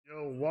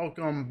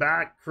Welcome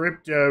back,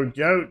 crypto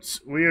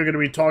goats. We are going to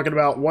be talking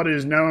about what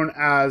is known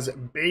as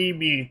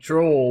Baby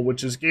Troll,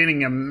 which is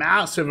gaining a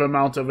massive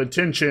amount of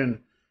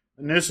attention.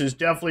 And this is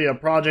definitely a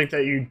project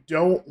that you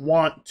don't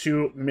want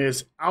to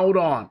miss out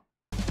on.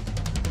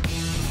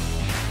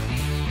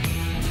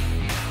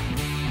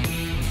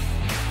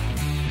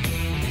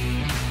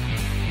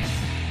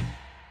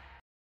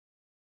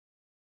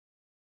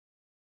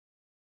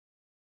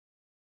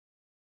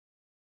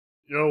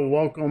 Yo,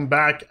 welcome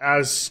back.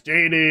 As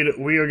stated,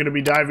 we are going to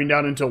be diving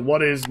down into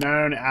what is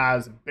known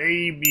as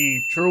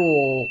Baby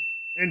Troll.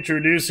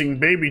 Introducing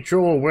Baby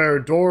Troll, where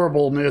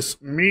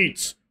adorableness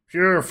meets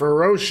pure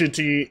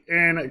ferocity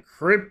in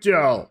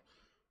crypto.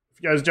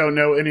 If you guys don't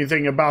know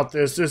anything about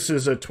this, this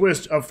is a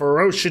twist of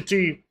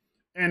ferocity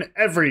in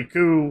every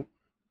coup.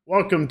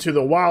 Welcome to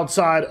the wild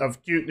side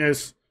of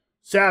cuteness.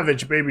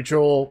 Savage Baby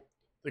Troll,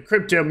 the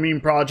crypto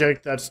meme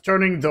project that's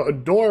turning the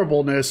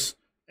adorableness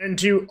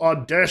into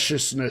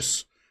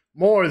audaciousness.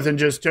 More than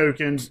just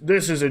tokens,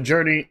 this is a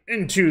journey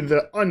into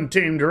the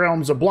untamed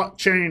realms of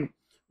blockchain,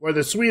 where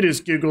the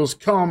sweetest giggles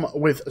come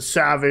with a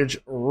savage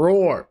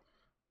roar.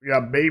 We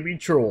got Baby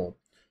Troll.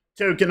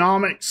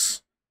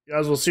 Tokenomics, you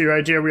guys will see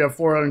right here, we have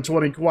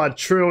 420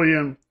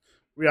 quadrillion.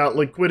 We got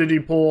liquidity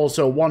pool,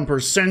 so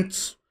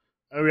 1%.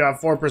 And we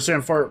got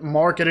 4% for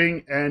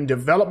marketing and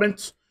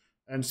development.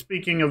 And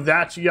speaking of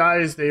that, you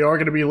guys, they are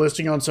going to be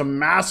listing on some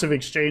massive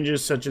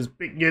exchanges such as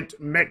BitGet,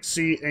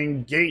 Mexi,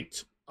 and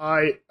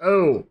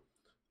Gate.io.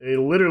 They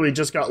literally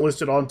just got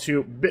listed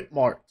onto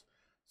Bitmart.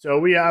 So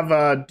we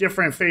have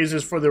different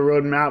phases for the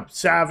roadmap.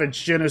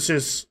 Savage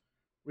Genesis,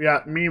 we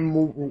got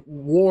meme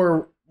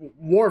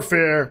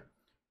warfare,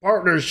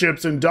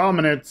 partnerships and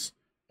dominance,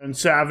 and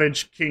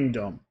Savage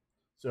Kingdom.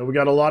 So we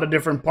got a lot of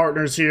different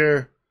partners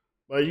here.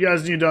 But you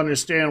guys need to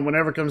understand,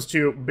 whenever it comes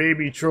to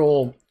Baby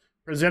Troll,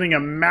 presenting a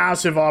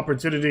massive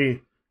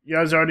opportunity. You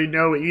guys already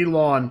know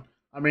Elon.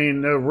 I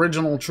mean, the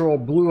original Troll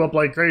blew up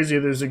like crazy.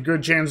 There's a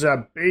good chance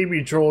that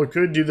Baby Troll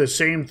could do the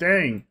same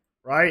thing,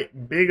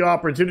 right? Big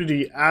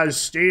opportunity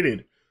as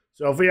stated.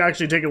 So if we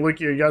actually take a look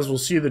here, you guys will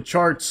see the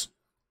charts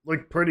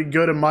look pretty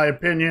good in my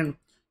opinion.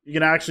 You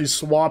can actually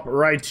swap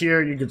right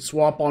here. You can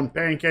swap on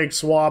Pancake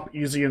Swap,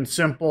 easy and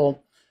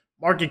simple.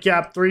 Market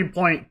cap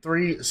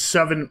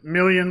 3.37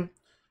 million.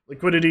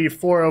 Liquidity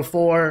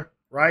 404.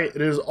 Right,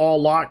 it is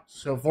all locked,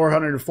 so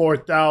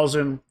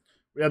 404,000.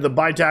 We have the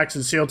buy tax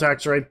and sale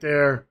tax right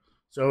there,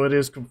 so it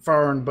is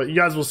confirmed. But you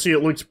guys will see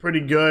it looks pretty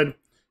good,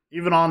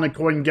 even on the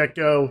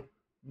CoinGecko.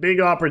 Big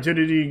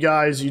opportunity, you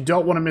guys. You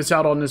don't want to miss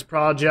out on this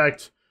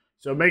project,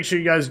 so make sure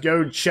you guys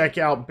go check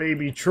out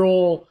Baby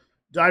Troll.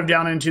 Dive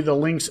down into the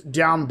links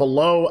down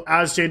below.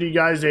 As stated, you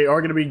guys, they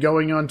are going to be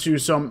going on to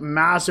some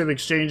massive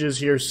exchanges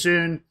here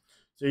soon,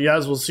 so you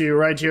guys will see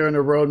right here in the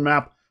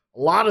roadmap. A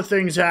lot of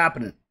things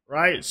happening.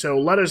 Right, so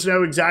let us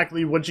know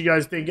exactly what you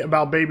guys think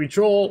about Baby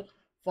Troll.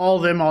 Follow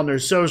them on their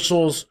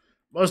socials.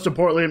 Most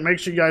importantly, make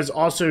sure you guys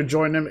also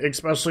join them,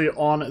 especially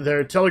on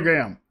their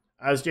Telegram.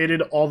 As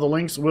stated, all the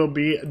links will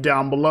be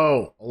down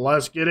below.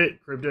 Let's get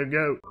it, Crypto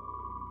Goat.